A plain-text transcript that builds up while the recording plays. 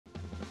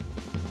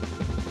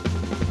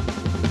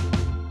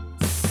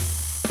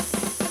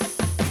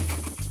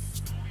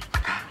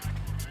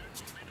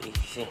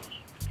sí.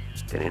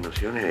 ¿Tenés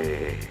nociones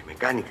de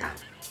mecánica?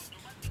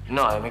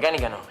 No, de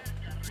mecánica no.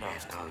 No.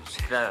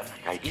 Entonces... Claro,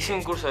 hice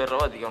un curso de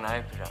robótica una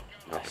vez, pero...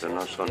 No, pero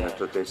no son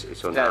nuestros,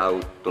 son claro.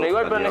 autos, no,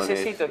 igual, pero camiones,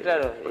 necesito,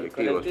 claro,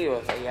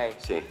 colectivos, ahí hay.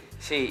 Sí.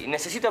 Sí,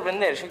 necesito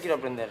aprender, yo quiero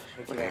aprender.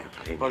 Bueno,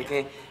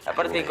 porque,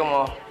 aparte,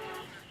 como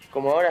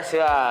ahora se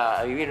va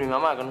a vivir mi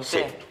mamá con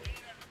usted... Sí.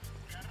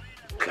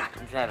 Claro.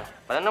 Claro,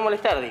 para no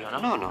molestar, digo, ¿no?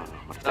 No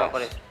molestar. No,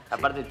 por eso.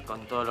 Aparte,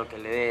 con todo lo que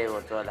le debo,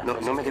 todas las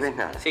cosas... No me debes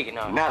nada. Sí, que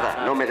no.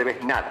 Nada, no me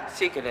debes nada.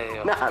 Sí que le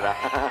debo. Nada.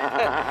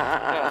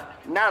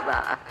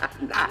 Nada.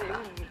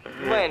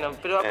 Bueno,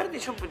 pero aparte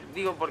yo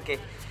digo porque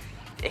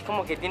es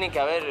como que tiene que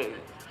haber...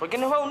 Porque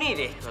nos va a unir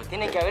esto,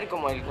 tiene que haber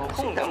como el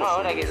conjunto, ¿no?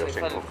 Ahora que se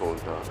fue el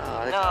conjunto.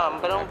 No,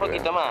 pero un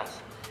poquito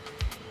más.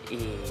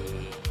 Y...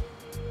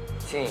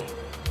 Sí.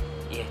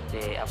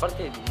 Y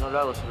aparte no lo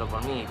hago solo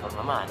por mí y por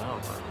mamá, ¿no?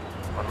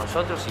 Por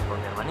nosotros y por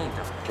mi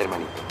hermanito. ¿Qué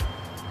hermanito?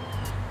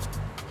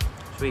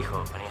 Su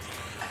hijo, Panigazzi.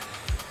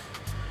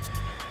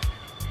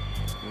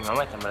 Mi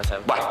mamá está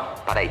embarazada. Bueno,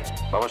 para ahí.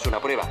 Vamos a hacer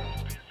una prueba.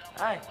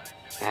 Ay.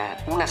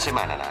 Una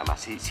semana nada más.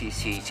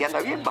 Si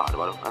anda bien,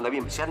 bárbaro. Anda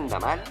bien. Si anda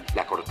mal,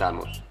 la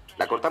cortamos.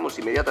 La cortamos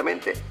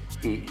inmediatamente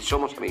y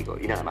somos amigos.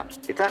 Y nada más.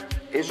 ¿Está?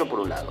 Eso por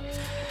un lado.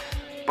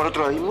 Por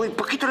otro lado, hay muy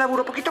poquito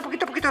laburo, poquito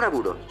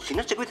laburo. Si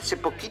no se cuida ese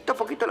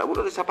poquito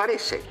laburo,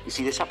 desaparece. Y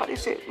si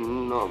desaparece,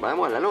 no,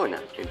 vamos a la lona.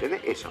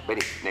 ¿Entendés? Eso.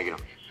 Vení, negro.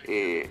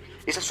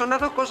 Esas son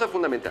las dos cosas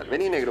fundamentales.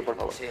 Vení, negro, por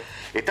favor. Sí.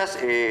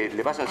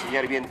 Le vas a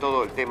enseñar bien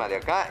todo el tema de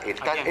acá.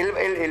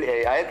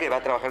 A él que va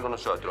a trabajar con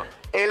nosotros.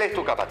 Él es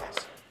tu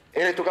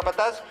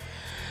capataz.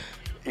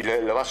 Y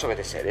lo vas a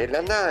obedecer. Él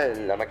anda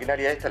en la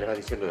maquinaria esta, le vas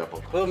diciendo de a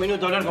poco. ¿Puedo un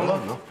minuto hablar con vos?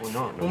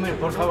 No. Un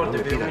minuto, por favor, te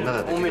pido.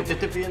 Nada, Te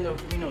estoy pidiendo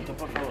un minuto,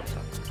 por favor.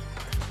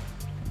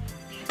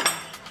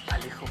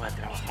 Alejo va a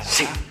trabajar.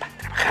 Sí, va a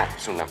trabajar.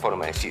 Es una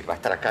forma de decir. Va a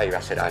estar acá y va a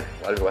hacer algo.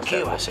 Algo va a hacer.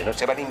 ¿Qué va a hacer? No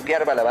se va a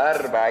limpiar, va a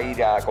lavar, va a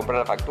ir a comprar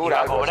la factura. ¿Y va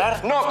a algo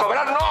cobrar? No,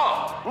 cobrar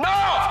no. ¡No!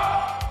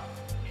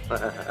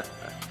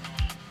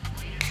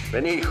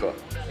 Vení, hijo.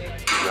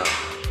 No.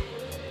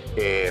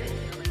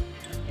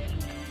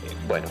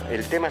 Bueno,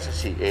 el tema es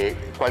así.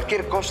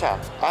 Cualquier cosa,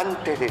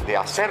 antes de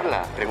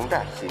hacerla,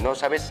 preguntá. Si no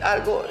sabes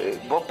algo,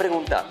 vos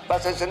preguntá.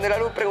 Vas a encender la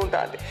luz,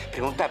 preguntá.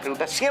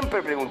 Preguntá.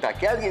 Siempre preguntá.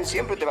 Que alguien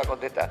siempre te va a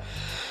contestar.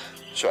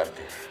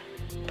 Suerte.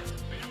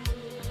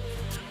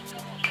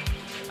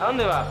 ¿A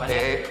dónde va,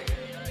 Panigazzi?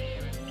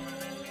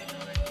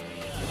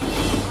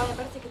 Me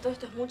parece que todo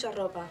esto es mucha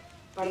ropa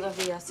para 2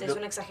 días. Es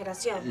una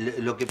exageración.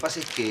 Lo que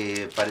pasa es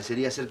que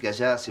parecería ser que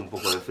allá hace un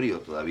poco de frío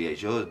todavía y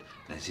yo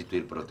necesito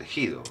ir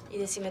protegido. Y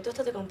decime, ¿todo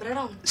esto te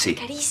compraron? Sí. Es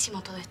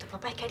carísimo todo esto,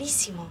 papá, es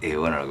carísimo.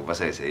 Bueno, lo que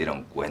pasa es que se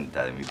dieron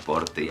cuenta de mi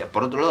porte y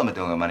por otro lado me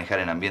tengo que manejar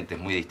en ambientes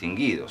muy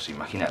distinguidos,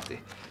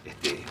 imagínate.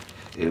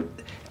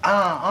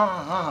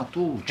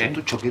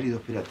 Tucho, querido,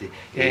 espérate.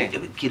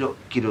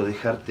 Quiero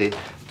dejarte...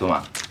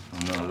 Toma.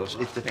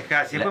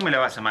 Dejá, si después me la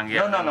vas a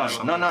manguear.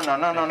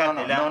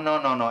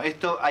 No.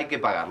 Esto hay que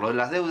pagarlo.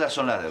 Las deudas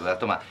son las deudas.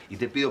 Toma. Y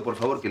te pido, por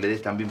favor, que le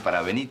des también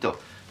para Benito.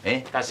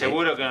 ¿Estás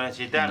seguro que lo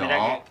necesitas? No. Mirá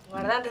que...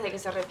 Guarda antes de que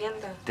se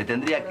arrepienta. Te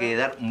tendría que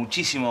dar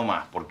muchísimo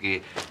más,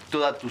 porque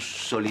toda tu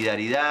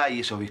solidaridad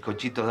y esos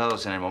bizcochitos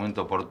dados en el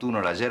momento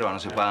oportuno, la yerba, no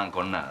se pagan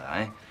con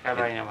nada,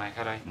 Déjalo ahí nomás,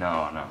 déjalo ahí.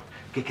 No.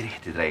 ¿Qué querés que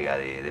te traiga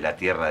de la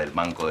tierra del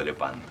Manco de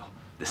Lepanto?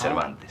 De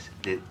Cervantes.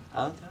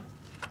 ¿A dónde?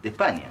 De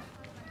España.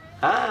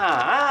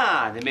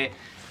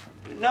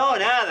 No,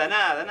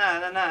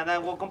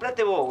 nada.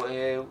 Comprate vos.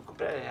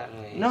 Comprate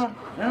algo ahí.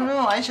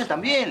 No, a ella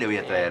también le voy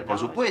a traer, por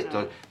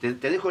supuesto. Te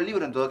dejo el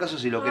libro en todo caso,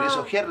 si lo querés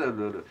hojear,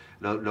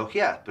 lo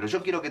hojeás. Pero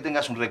yo quiero que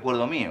tengas un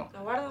recuerdo mío.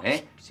 ¿Lo guardo?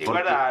 Sí,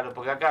 guardalo,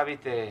 porque acá,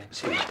 viste...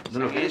 Sí, ¿no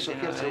lo querés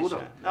hojear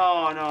seguro?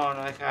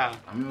 No, dejá.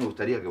 A mí me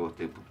gustaría que vos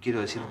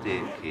quiero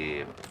decirte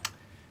que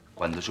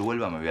cuando yo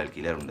vuelva me voy a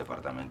alquilar un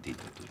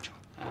departamentito, Tucho.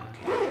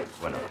 Porque,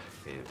 bueno,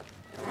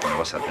 no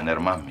vas a tener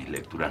más mis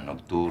lecturas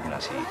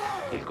nocturnas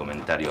y el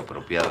comentario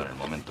apropiado en el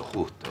momento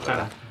justo,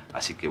 ¿verdad?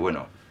 Así que,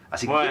 bueno,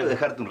 quiero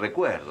dejarte un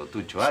recuerdo,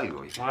 Tucho,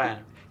 algo.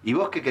 Bueno. ¿Y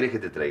vos qué querés que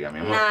te traiga, mi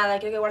amor? Nada,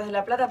 quiero que guardes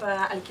la plata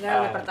para alquilar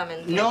el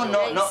departamento.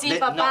 No. Sí,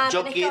 papá, yo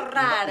tenés que quiero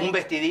ahorrar. un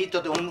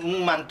vestidito,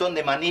 un mantón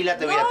de Manila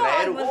te voy a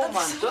traer. Un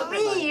mantón de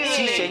Manila.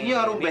 Sí,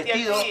 señor, un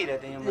vestido.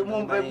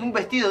 Un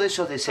vestido de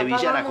esos de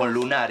sevillana con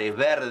lunares,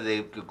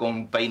 verde,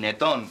 con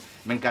peinetón.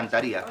 Me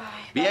encantaría.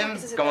 Bien,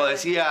 como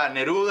decía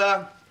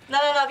Neruda. No,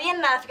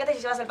 bien nada. Fíjate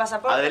si llevas el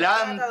pasaporte.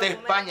 Adelante,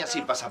 España.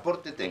 Sí,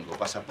 pasaporte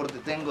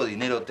tengo,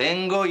 dinero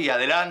tengo y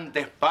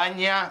adelante,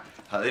 España.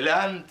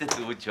 Adelante,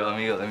 Tucho,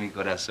 amigo de mi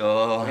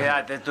corazón.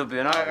 Cuídate,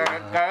 estúpido, no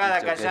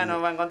cagada que allá no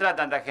va a encontrar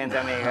tanta gente,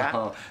 amiga.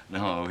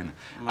 No, bueno.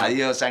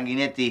 Adiós,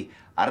 Sanguinetti.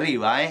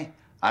 Arriba,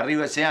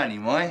 Arriba ese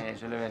ánimo,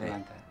 Yo le voy a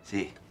levantar.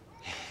 Sí.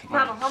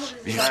 Vamos.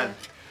 Bien.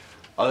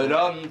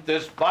 Adelante,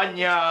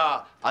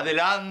 España.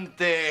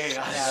 Adelante.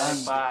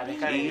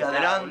 Y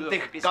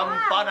adelante,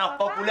 campanas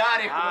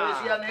populares, como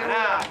decía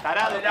Neruda.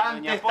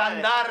 Adelante,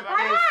 estandartes.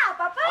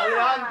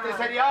 Adelante,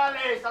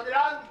 cereales.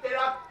 Adelante,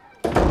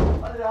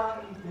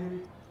 adelante.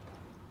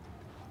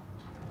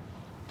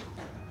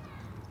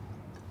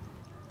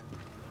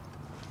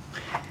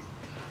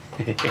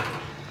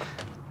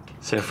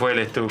 Se fue el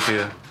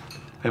estúpido.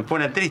 Me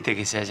pone triste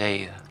que se haya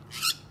ido.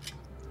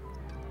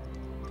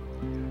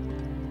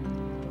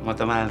 ¿Vamos a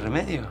tomar el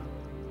remedio?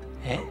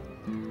 ¿Eh?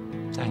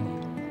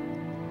 Sangui.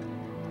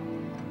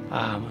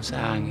 Vamos,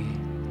 Sangui.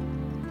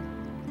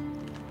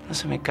 No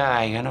se me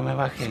caiga, no me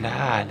baje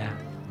la ala.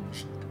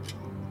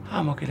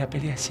 Vamos, que la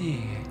pelea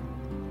sigue.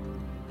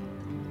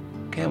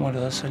 Quedamos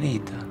los dos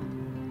solitos.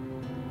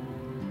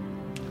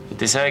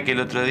 Usted sabe que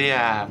el otro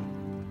día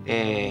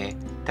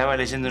estaba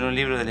leyendo en un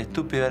libro del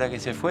estúpido ahora que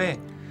se fue.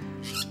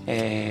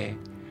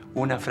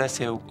 Una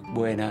frase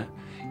buena.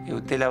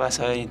 Usted la va a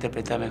saber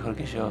interpretar mejor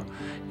que yo.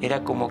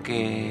 Era como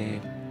que...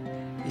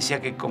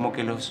 Decía que como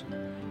que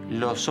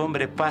los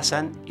hombres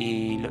pasan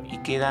y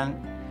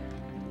quedan...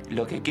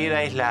 Lo que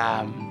queda es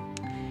la...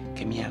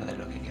 ¿Qué mierda es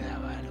lo que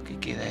quedaba? Lo que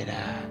queda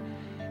era...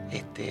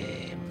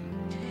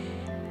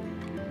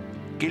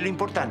 Que lo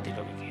importante es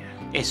lo que queda.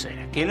 Eso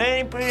era. Que no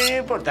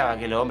importaba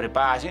que los hombres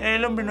pasen.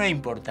 El hombre no es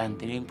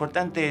importante. Lo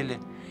importante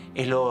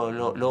es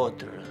lo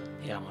otro,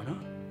 digamos, ¿no?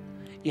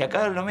 Y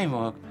acá es lo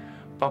mismo.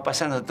 Va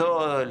pasando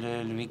todo,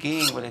 el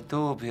vikingo, el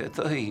estúpido,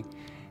 todo, y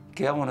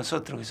quedamos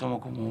nosotros que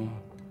somos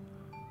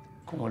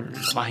como lo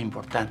más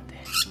importante.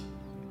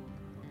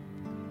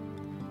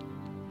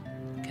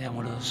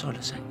 Quedamos los dos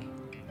solos, Sangui.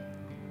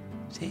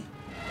 ¿Sí?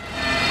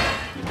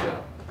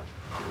 Mira,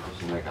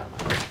 esto es una cama.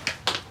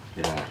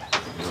 Mira,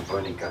 no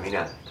puedo ni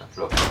caminar, está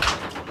floja.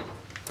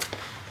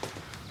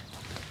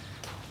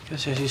 ¿Qué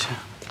haces, Isa?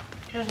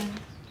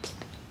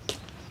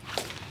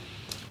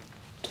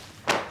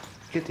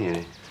 ¿Qué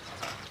tiene?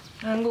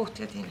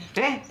 Angustia tiene.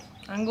 ¿Eh?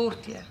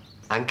 Angustia.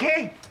 ¿An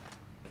qué?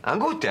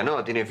 Angustia,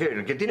 no, tiene fiebre.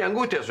 El que tiene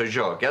angustia soy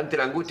yo, que antes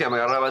la angustia me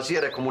agarraba así,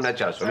 era como un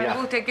hachazo. Mirá,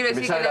 Angustia quiero me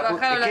decir que sale le la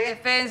bajaron las ¿Qué?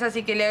 defensas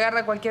y que le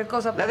agarra cualquier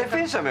cosa. La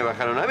defensa me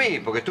bajaron a mí,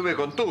 porque estuve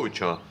con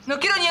Tucho. No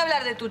quiero ni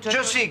hablar de Tucho.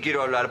 Yo sí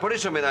quiero hablar, por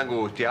eso me da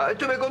angustia.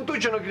 Estuve con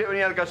Tucho, no quería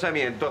venir al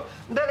casamiento.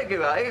 Dale que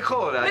va, es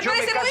joda. Me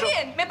parece muy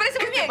bien, me parece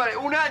muy bien.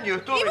 Un año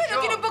estuve Y bueno, yo.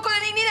 tiene un poco de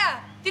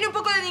dignidad. Tiene un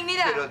poco de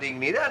dignidad. Pero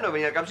dignidad no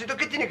venía al casamiento.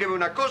 ¿Qué tiene que ver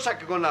una cosa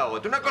con la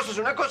otra? Una cosa es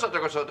una cosa, otra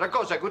cosa es otra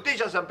cosa. Que ustedes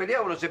ya se han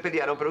peleado o no se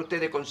pelearon, pero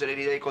ustedes con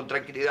serenidad y con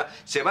tranquilidad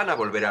se van a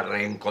volver a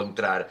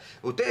reencontrar.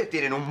 Ustedes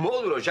tienen un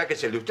módulo ya que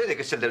es el de ustedes,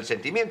 que es el del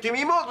sentimiento. Y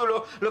mi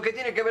módulo, lo que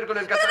tiene que ver con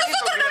el casamiento... ¡Pero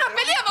nosotros no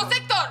nos peleamos,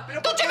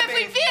 Héctor! ¡Tucho me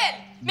fue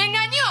infiel! ¡Me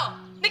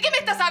engañó! ¿De qué me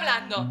estás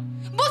hablando?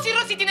 Vos y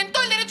Roxy tienen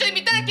todo el derecho de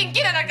invitar a quien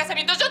quieran al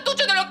casamiento. Yo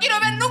Tucho no lo quiero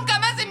ver nunca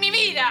más en mi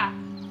vida.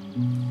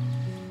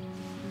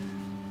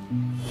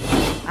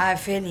 Ah,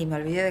 Feli, me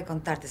olvidé de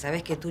contarte.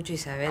 Sabés que Tucho y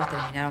Isabel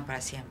terminaron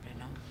para siempre,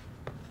 ¿no?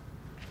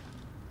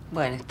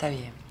 Bueno, está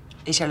bien.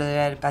 Ella lo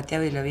debe haber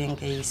pateado y lo bien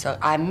que hizo.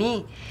 A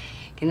mí,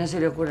 que no se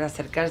le ocurre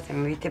acercarse,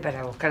 me viste,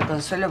 para buscar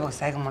consuelo, porque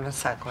sabe cómo lo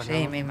saco, ¿no?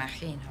 Sí, me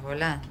imagino,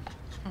 volando.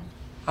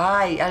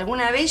 Ay,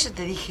 ¿alguna vez yo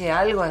te dije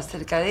algo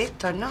acerca de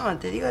esto? No,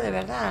 te digo de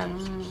verdad.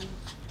 No.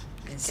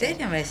 ¿En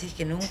serio me decís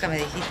que nunca me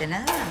dijiste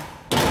nada?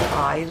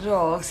 Ay,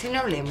 Roxy, no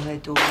hablemos de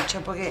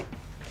Tucho, porque...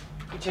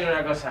 Escuchen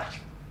una cosa.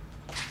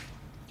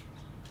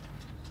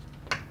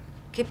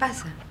 ¿Qué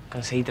pasa?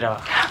 Conseguí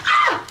trabajo.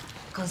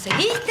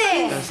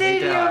 ¿Conseguiste? ¿En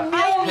serio?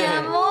 ¡Ay, mi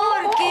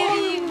amor!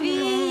 ¡Qué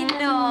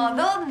divino!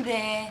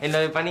 ¿Dónde? En lo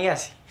de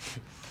Panigazzi.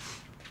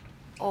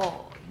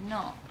 Oh,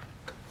 no.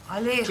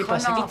 Alejo, ¿Qué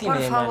pasa? no, ¿Qué tiene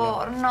por de malo?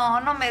 favor,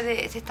 no me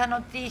des esta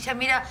noticia.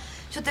 Mira,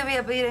 yo te voy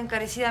a pedir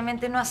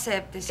encarecidamente, no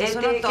aceptes eso,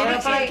 no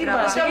tomes. ¿Qué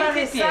pasa?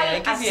 ¿Qué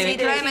tiene? ¿Qué Así, tiene?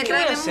 tráeme ¿Qué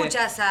voy a hacer?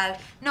 mucha sal.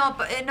 No,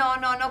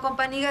 con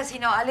Panigazzi,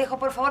 sino, Alejo,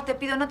 por favor, te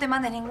pido, no te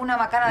mandes ninguna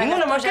macana de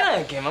 ¿Ninguna las tuyas. macana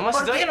de qué, mamá? Si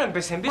Porque- todavía no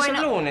empecé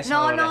el lunes No,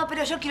 ahora. no,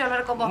 pero yo quiero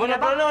hablar con vos. Bueno,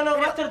 Mira, pero no,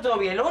 pero- va a estar todo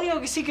bien. Lo único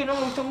que sí que no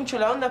me gustó mucho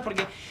la onda es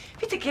porque,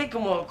 viste que hay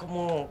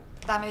como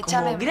Dame,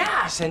 echame.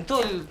 grasa en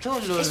todo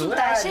los Es un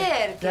lugares.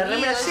 taller, La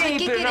remera, querido. sí,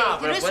 ¿Qué pero querés? no, Que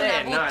pero no es puede,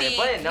 una no, boutique,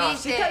 puede, no, sí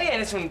 ¿viste? está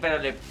bien,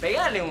 pero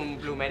pegale un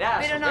plumerazo.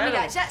 Pero no, pegale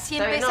mira, un- ya si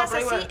está bien, empezás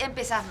pero así, igual.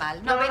 empezás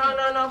mal. No, vení.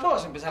 no,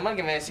 vos empezás mal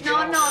que me decís que No,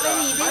 vamos a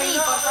vení,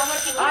 trabajar. por favor,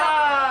 que quiero...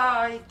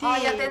 Ay, tío.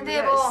 Ay,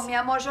 atendé vos, mi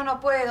amor, yo no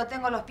puedo,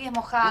 tengo los pies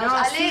mojados. No,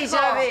 Alejo, sí,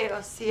 ya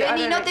veo, sí.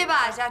 Vení, ahora no te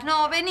vayas,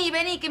 no,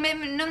 vení, que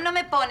no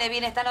me pone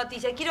bien esta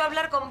noticia, quiero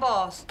hablar con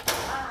vos.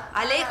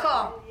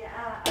 Alejo,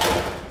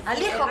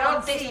 Alejo,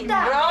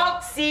 contestá.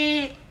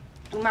 Roxy,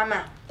 tu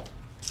mamá.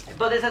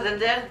 ¿Podés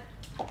atender?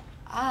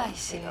 Ay,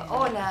 sí,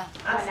 hola.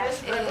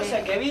 ¿Sabes una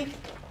cosa que vi?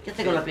 ¿Qué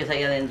haces con los pies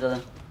ahí adentro?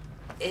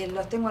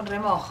 Los tengo en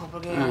remojo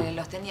porque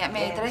los tenía...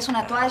 ¿Me traes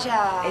una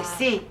toalla?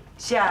 Sí,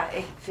 ya,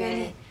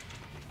 Feli.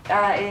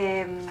 Ah,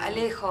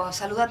 Alejo,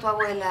 saluda a tu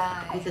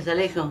abuela. ¿Este es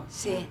Alejo?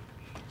 Sí.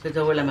 Soy tu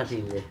abuela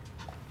Matilde.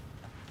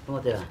 ¿Cómo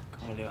te va?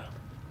 ¿Cómo le va?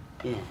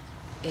 Bien.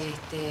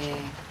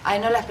 Ay,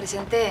 no las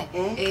presenté.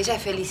 ¿Eh? Ella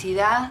es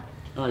Felicidad,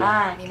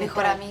 Hola. mi ¿qué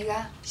mejor tal?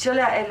 amiga. Yo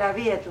la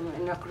vi,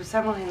 nos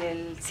cruzamos en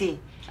el... Sí.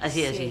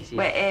 Así es, sí.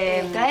 Bueno,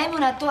 Traeme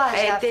una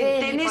toalla,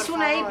 Feli, tenés por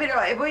una ahí, favor.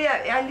 pero voy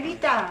a...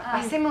 Albita,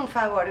 Ay. haceme un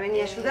favor,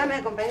 vení, ayúdame,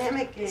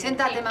 acompáñame que...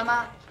 Sentate,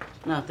 mamá.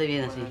 No, estoy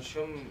bien Bueno, así.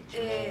 yo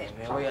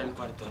me voy al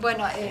cuarto.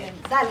 Bueno,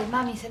 dale,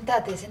 mami,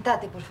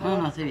 sentate, por favor.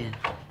 No, estoy bien.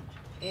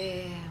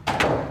 Eh,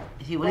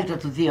 Es igualito a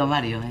tu tío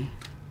Mario, ¿eh?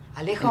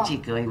 Alejo. El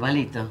chico,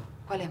 igualito.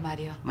 ¿Cuál es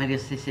Mario? Mario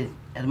es ese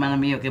hermano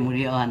mío que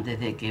murió antes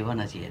de que vos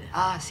nacieras.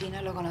 Ah, sí,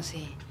 no lo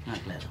conocí. Ah,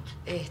 claro.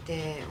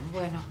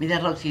 Bueno. Mira,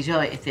 Roxy, yo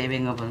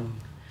vengo para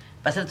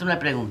hacerte una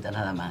pregunta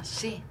nada más.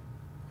 Sí.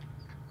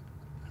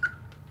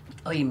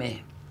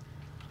 Oíme,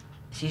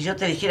 si yo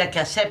te dijera que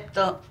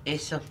acepto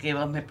eso que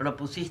vos me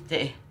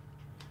propusiste,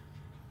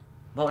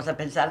 vos vas a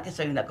pensar que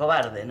soy una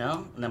cobarde,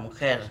 ¿no? Una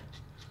mujer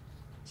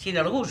sin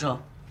orgullo.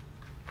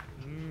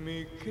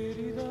 Mi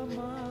querida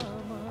mamá.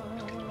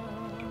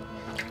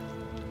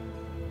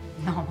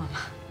 No, mamá.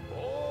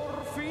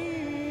 Por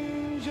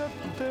fin ya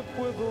te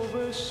puedo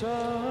besar.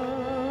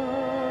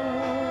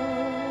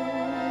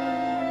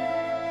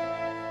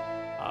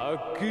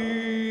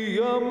 Aquí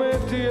ya me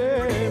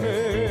tienes,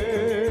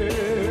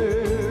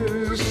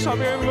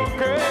 sabiendo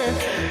que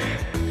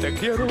te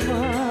quiero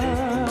más.